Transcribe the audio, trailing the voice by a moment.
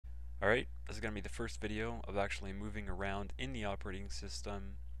Alright, this is going to be the first video of actually moving around in the operating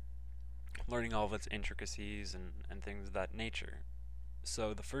system, learning all of its intricacies and things of that nature.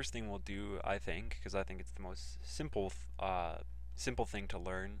 So the first thing we'll do, I think, because I think it's the most simple thing to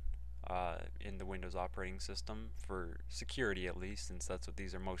learn in the Windows operating system, for security at least, since that's what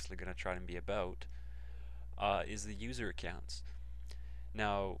these are mostly going to try and be about, is the user accounts.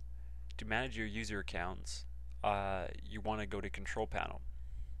 Now, to manage your user accounts, you want to go to Control Panel.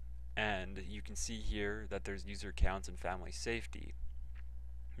 And you can see here that there's user accounts and family safety.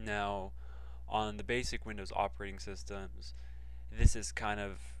 Now, on the basic Windows operating systems, this is kind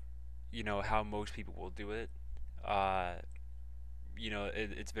of, how most people will do it. Uh,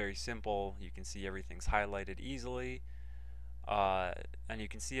 it's very simple. You can see everything's highlighted easily. And you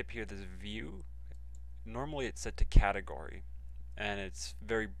can see up here this view. Normally it's set to category, and it's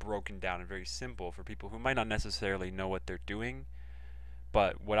very broken down and very simple for people who might not necessarily know what they're doing.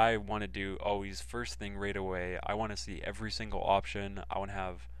 But what I want to do always, first thing right away, I want to see every single option. I want to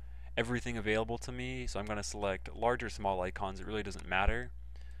have everything available to me. So I'm going to select large or small icons. It really doesn't matter.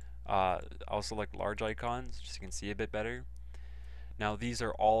 I'll select large icons just so you can see a bit better. Now these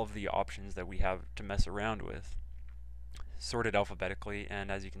are all of the options that we have to mess around with, sorted alphabetically, and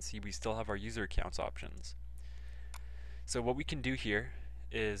as you can see we still have our user accounts options. So what we can do here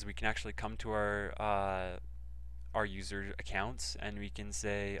is we can actually come to our user accounts and we can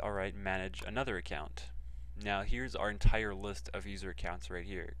say, alright, manage another account. Now here's our entire list of user accounts right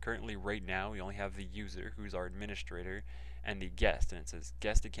here. Currently right now we only have the user, who's our administrator, and the guest, and it says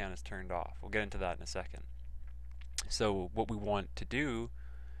guest account is turned off. We'll get into that in a second. So what we want to do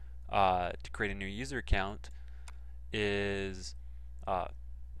to create a new user account is,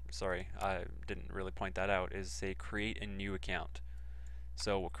 sorry, I didn't really point that out, is say create a new account.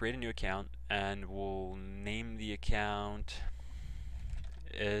 So we'll create a new account and we'll name the account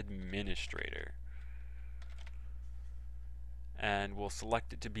administrator. And we'll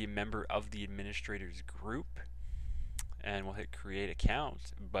select it to be a member of the administrators group. And we'll hit create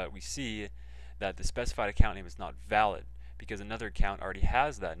account, but we see that the specified account name is not valid because another account already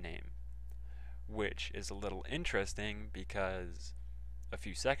has that name, which is a little interesting because a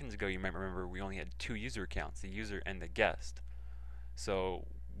few seconds ago you might remember we only had two user accounts, the user and the guest. So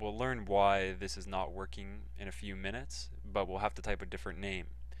we'll learn why this is not working in a few minutes, but we'll have to type a different name.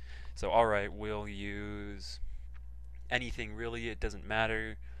 So alright, we'll use anything really, it doesn't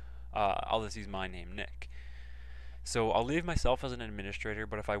matter. I'll just use my name, Nick. So I'll leave myself as an administrator,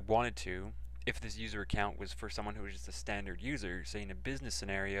 but if I wanted to, if this user account was for someone who was just a standard user, say in a business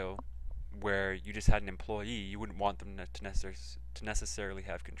scenario where you just had an employee, you wouldn't want them to necessarily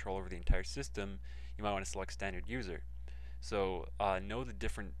have control over the entire system. You might want to select standard user. So know the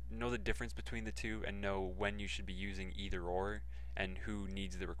difference between the two, and know when you should be using either or, and who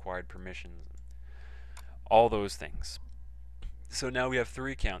needs the required permissions. All those things. So now we have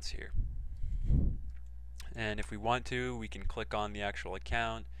three accounts here. And if we want to, we can click on the actual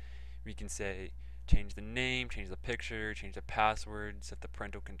account. We can say change the name, change the picture, change the password, set the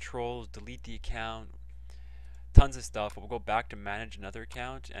parental controls, delete the account, tons of stuff. We'll go back to manage another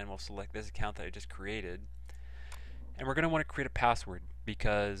account and we'll select this account that I just created. And we're going to want to create a password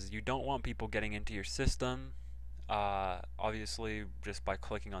because you don't want people getting into your system. Obviously, just by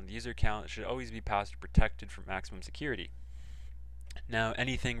clicking on the user account, it should always be password protected for maximum security. Now,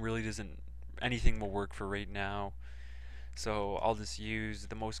 anything will work for right now. So I'll just use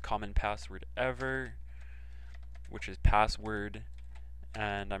the most common password ever, which is password,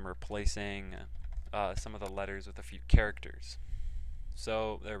 and I'm replacing some of the letters with a few characters.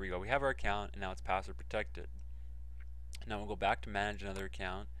 So there we go. We have our account, and now it's password protected. Now we'll go back to manage another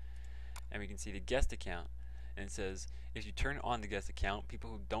account, and we can see the guest account, and it says if you turn on the guest account, people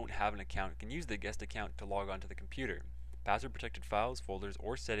who don't have an account can use the guest account to log onto the computer. Password protected files, folders,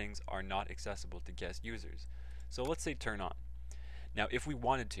 or settings are not accessible to guest users. So let's say turn on. Now if we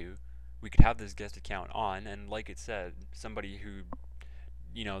wanted to, we could have this guest account on, and like it said, somebody who,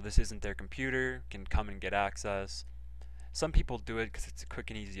 this isn't their computer can come and get access. Some people do it because it's a quick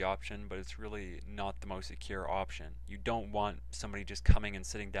and easy option, but it's really not the most secure option. You don't want somebody just coming and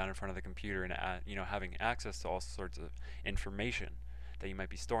sitting down in front of the computer and having access to all sorts of information that you might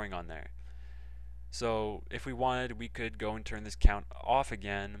be storing on there. So if we wanted, we could go and turn this count off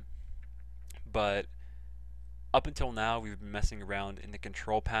again, but up until now we've been messing around in the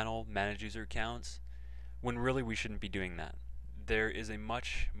control panel, manage user accounts, when really we shouldn't be doing that. There is a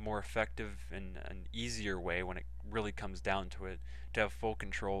much more effective and an easier way, when it really comes down to it, to have full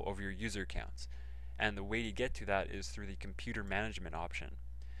control over your user accounts. And the way to get to that is through the computer management option.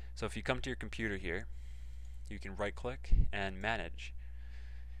 So if you come to your computer here, you can right click and manage.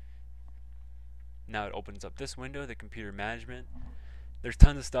 Now it opens up this window, the computer management. There's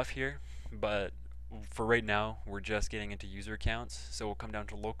tons of stuff here, but for right now, we're just getting into user accounts. So we'll come down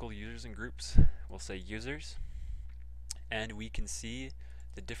to local users and groups. We'll say users, and we can see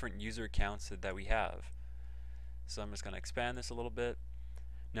the different user accounts that we have. So I'm just going to expand this a little bit.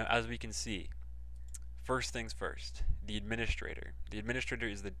 Now, as we can see, first things first, the administrator. The administrator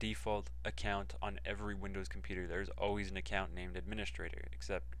is the default account on every Windows computer. There's always an account named administrator,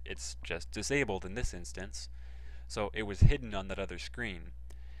 except it's just disabled in this instance. So it was hidden on that other screen.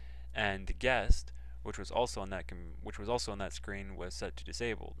 And the guest, which was also on that screen, was set to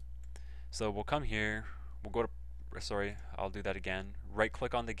disabled. So we'll come here, we'll go to, sorry, I'll do that again. Right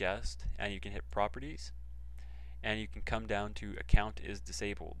click on the guest, and you can hit properties, and you can come down to account is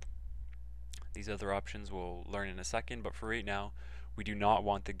disabled. These other options we'll learn in a second, but for right now, we do not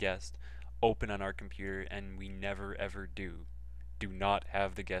want the guest open on our computer, and we never ever do. Do not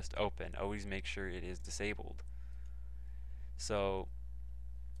have the guest open. Always make sure it is disabled. So,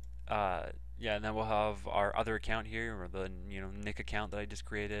 yeah, and then we'll have our other account here, or the Nick account that I just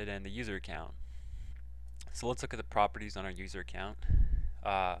created, and the user account. So let's look at the properties on our user account.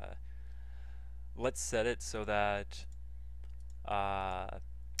 Let's set it so that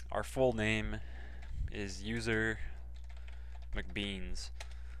our full name is user McBeans,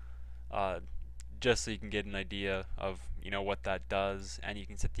 just so you can get an idea of what that does, and you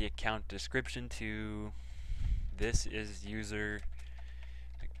can set the account description to this is user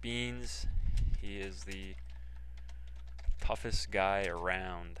McBeans. He is the toughest guy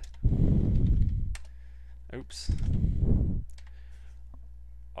around. Oops.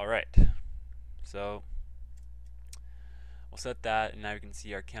 Alright, so we'll set that, and now we can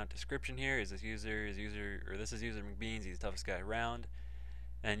see our account description here. This is user McBeans, he's the toughest guy around.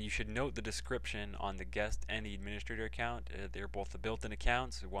 And you should note the description on the guest and the administrator account. They're both the built-in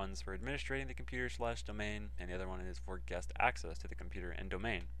accounts. One's for administrating the computer / domain, and the other one is for guest access to the computer and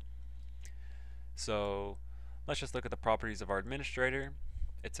domain. So let's just look at the properties of our administrator.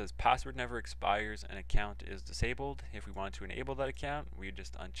 It says password never expires and account is disabled. If we want to enable that account, we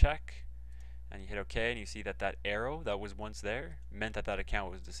just uncheck and you hit OK, and you see that that arrow that was once there meant that that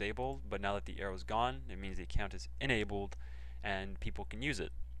account was disabled, but now that the arrow is gone, it means the account is enabled and people can use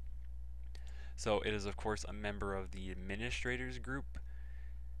it. So it is of course a member of the administrators group,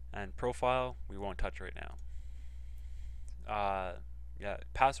 and profile we won't touch right now. Yeah,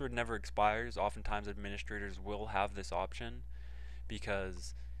 password never expires. Oftentimes administrators will have this option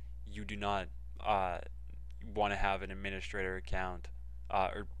because you do not want to have an administrator account,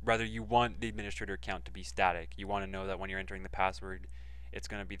 or rather you want the administrator account to be static. You want to know that when you're entering the password, it's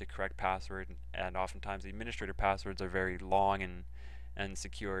going to be the correct password, and oftentimes the administrator passwords are very long and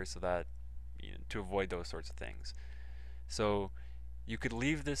secure, so that to avoid those sorts of things. So you could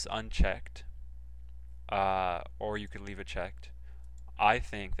leave this unchecked, or you could leave it checked. I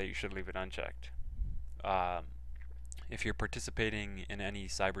think that you should leave it unchecked. If you're participating in any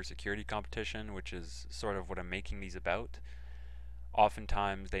cybersecurity competition, which is sort of what I'm making these about,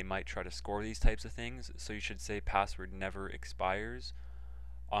 oftentimes they might try to score these types of things, so you should say password never expires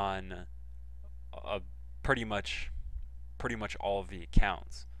on pretty much all of the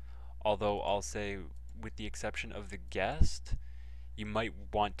accounts. Although I'll say, with the exception of the guest, you might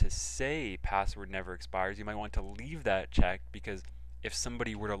want to say password never expires. You might want to leave that checked, because if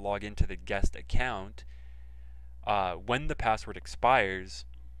somebody were to log into the guest account, when the password expires,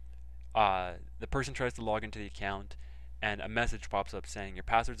 the person tries to log into the account and a message pops up saying your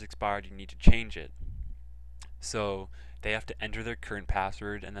password's expired, you need to change it. So they have to enter their current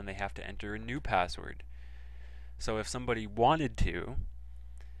password, and then they have to enter a new password. So if somebody wanted to,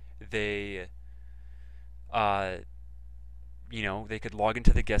 they they could log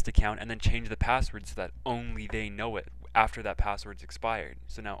into the guest account and then change the password so that only they know it after that password's expired.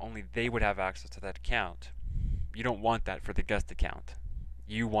 So now only they would have access to that account. You don't want that for the guest account.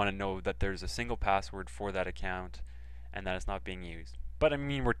 You want to know that there's a single password for that account and that it's not being used. But I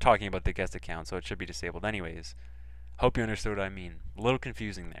mean, we're talking about the guest account, so it should be disabled anyways. Hope you understood what I mean. A little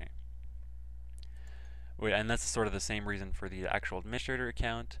confusing there. And that's sort of the same reason for the actual administrator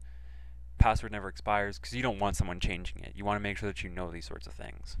account. Password never expires because you don't want someone changing it. You want to make sure that you know these sorts of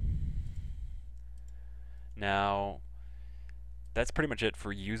things. Now, that's pretty much it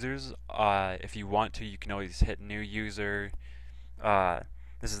for users. If you want to, you can always hit new user.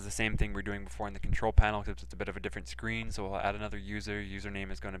 This is the same thing we were doing before in the control panel, except it's a bit of a different screen. So we'll add another user.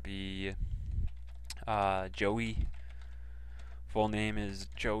 Username is going to be Joey. Full name is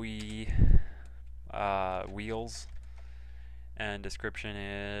Joey Wheels. And description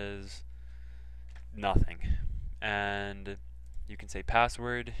is nothing. And you can say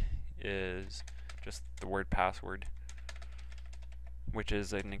password is just the word password, which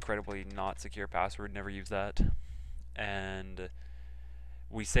is an incredibly not secure password. Never use that. And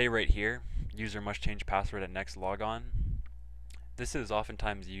we say right here, user must change password at next logon. This is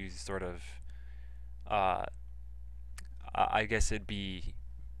oftentimes used sort of, I guess it'd be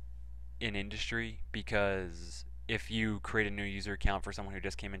in industry, because if you create a new user account for someone who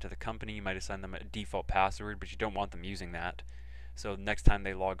just came into the company, you might assign them a default password, but you don't want them using that. So next time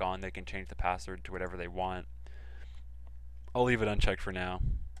they log on, they can change the password to whatever they want. I'll leave it unchecked for now.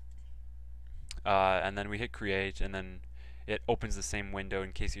 And then we hit create, and then it opens the same window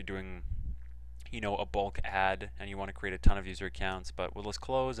in case you're doing, you know, a bulk ad and you want to create a ton of user accounts. But we'll just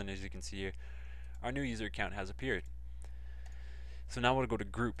close, and as you can see, our new user account has appeared. So now we'll go to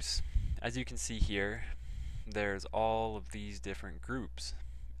groups. As you can see here, there's all of these different groups.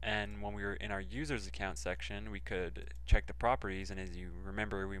 And when we were in our users account section, we could check the properties, and as you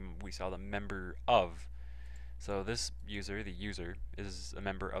remember, we saw the member of. So this user, the user, is a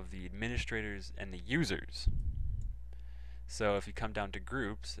member of the administrators and the users. So if you come down to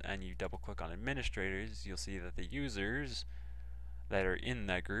groups and you double click on administrators, you'll see that the users that are in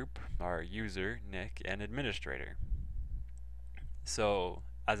that group are user, Nick, and administrator. So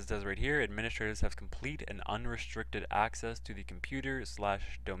as it says right here, administrators have complete and unrestricted access to the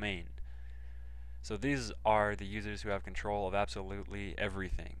computer/domain. So these are the users who have control of absolutely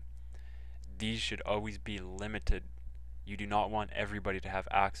everything. These should always be limited. You do not want everybody to have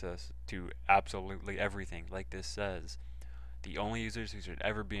access to absolutely everything, like this says. The only users who should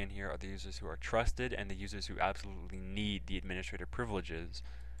ever be in here are the users who are trusted and the users who absolutely need the administrator privileges.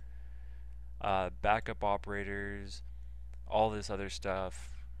 Backup operators, all this other stuff,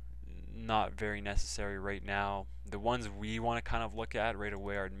 not very necessary right now. The ones we want to kind of look at right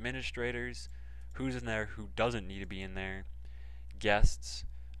away are administrators, who's in there, who doesn't need to be in there, guests,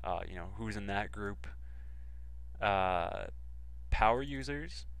 you know, who's in that group, power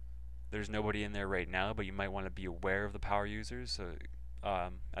users. There's nobody in there right now, but you might want to be aware of the power users. So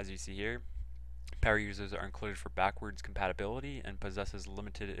as you see here, power users are included for backwards compatibility and possesses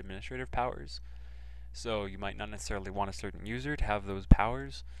limited administrative powers. So you might not necessarily want a certain user to have those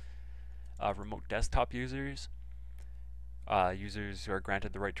powers. Remote desktop users, users who are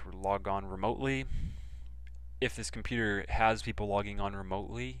granted the right to log on remotely. If this computer has people logging on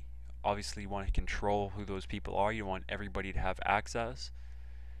remotely, obviously you want to control who those people are. You want everybody to have access.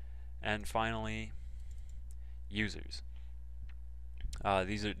 And finally, users.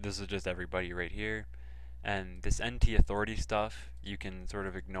 This is just everybody right here. And this NT authority stuff you can sort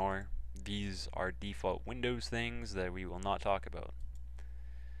of ignore. These are default Windows things that we will not talk about.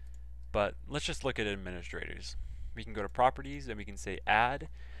 But let's just look at administrators. We can go to properties and we can say add.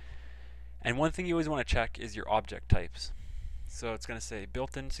 And one thing you always want to check is your object types. So it's going to say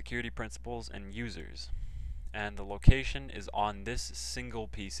built-in security principles and users. And the location is on this single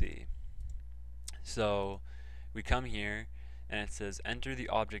PC. So we come here and it says enter the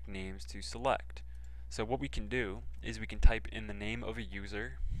object names to select. So what we can do is we can type in the name of a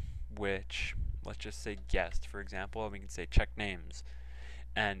user, which let's just say guest, for example, and we can say check names.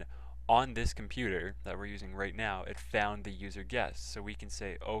 And on this computer that we're using right now, it found the user guest. So we can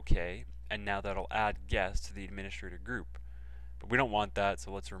say OK, and now that'll add guest to the administrator group. But we don't want that,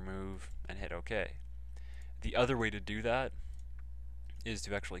 so let's remove and hit OK. The other way to do that is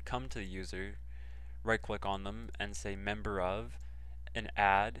to actually come to the user, right click on them and say member of and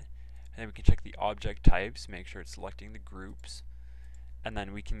add, and then we can check the object types, make sure it's selecting the groups, and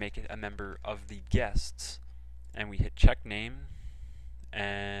then we can make it a member of the guests, and we hit check name,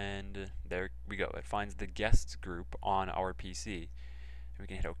 and there we go. It finds the guests group on our PC. And we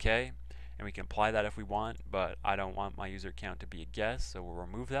can hit OK, and we can apply that if we want, but I don't want my user account to be a guest, so we'll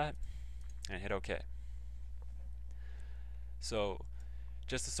remove that and hit OK. So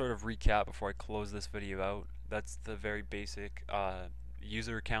just to sort of recap before I close this video out, that's the very basic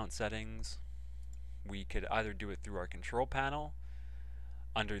user account settings. We could either do it through our control panel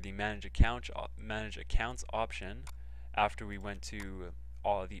under the manage accounts option after we went to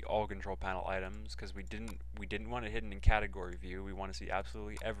all control panel items, because we didn't want it hidden in category view. We want to see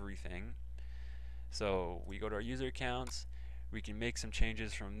absolutely everything. So we go to our user accounts, we can make some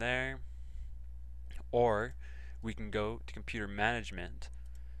changes from there, or we can go to computer management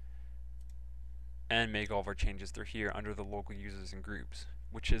and make all of our changes through here under the local users and groups,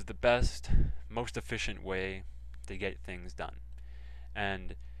 which is the best, most efficient way to get things done.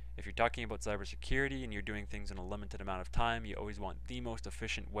 And if you're talking about cybersecurity and you're doing things in a limited amount of time, you always want the most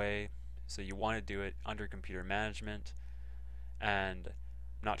efficient way, so you want to do it under computer management. And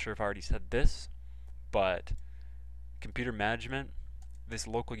I'm not sure if I already said this, but computer management, this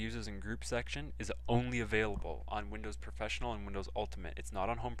local users and group section is only available on Windows Professional and Windows Ultimate. It's not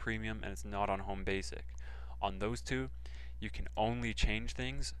on Home Premium and it's not on Home Basic. On those two, you can only change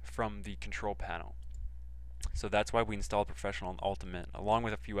things from the control panel. So that's why we installed Professional and Ultimate, along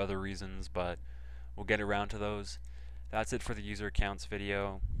with a few other reasons, but we'll get around to those. That's it for the user accounts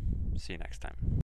video. See you next time.